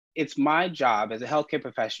It's my job as a healthcare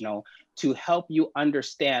professional to help you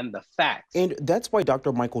understand the facts. And that's why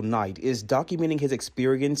Dr. Michael Knight is documenting his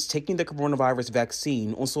experience taking the coronavirus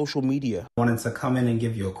vaccine on social media. I wanted to come in and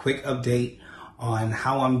give you a quick update on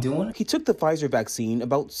how I'm doing. He took the Pfizer vaccine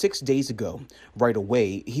about 6 days ago. Right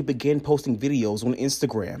away, he began posting videos on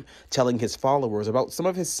Instagram, telling his followers about some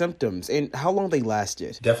of his symptoms and how long they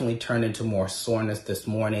lasted. Definitely turned into more soreness this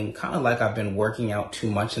morning, kind of like I've been working out too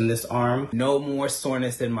much in this arm. No more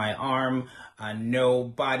soreness in my arm. No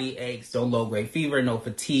body aches, no low-grade fever, no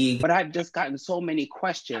fatigue. But I've just gotten so many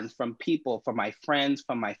questions from people, from my friends,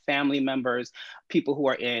 from my family members, people who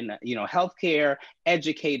are in, healthcare,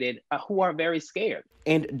 educated, who are very scared.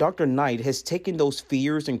 And Dr. Knight has taken those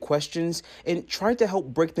fears and questions and tried to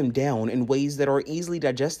help break them down in ways that are easily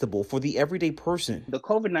digestible for the everyday person. The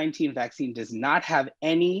COVID-19 vaccine does not have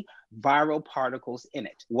any viral particles in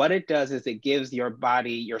it. What it does is it gives your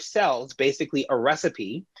body, your cells, basically a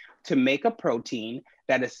recipe to make a protein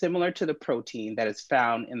that is similar to the protein that is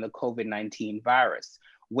found in the COVID-19 virus.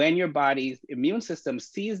 When your body's immune system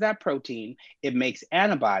sees that protein, it makes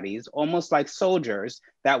antibodies, almost like soldiers,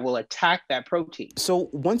 that will attack that protein. So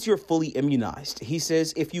once you're fully immunized, he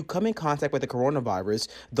says if you come in contact with the coronavirus,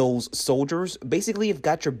 those soldiers basically have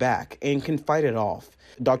got your back and can fight it off.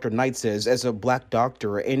 Dr. Knight says as a Black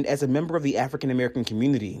doctor and as a member of the African-American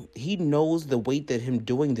community, he knows the weight that him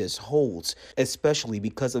doing this holds, especially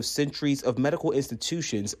because of centuries of medical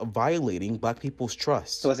institutions violating Black people's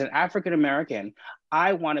trust. So as an African-American,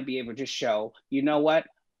 I want to be able to show, you know what?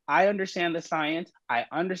 I understand the science. I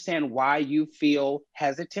understand why you feel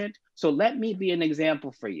hesitant. So let me be an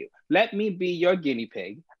example for you. Let me be your guinea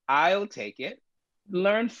pig. I'll take it.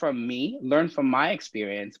 Learn from me, learn from my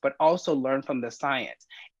experience, but also learn from the science.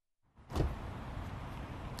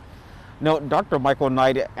 Now, Dr. Michael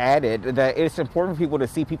Knight added that it's important for people to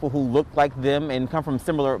see people who look like them and come from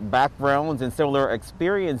similar backgrounds and similar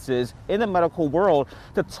experiences in the medical world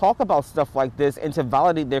to talk about stuff like this and to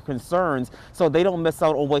validate their concerns so they don't miss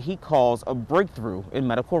out on what he calls a breakthrough in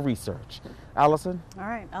medical research. Allison? All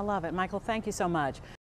right, I love it. Michael, thank you so much.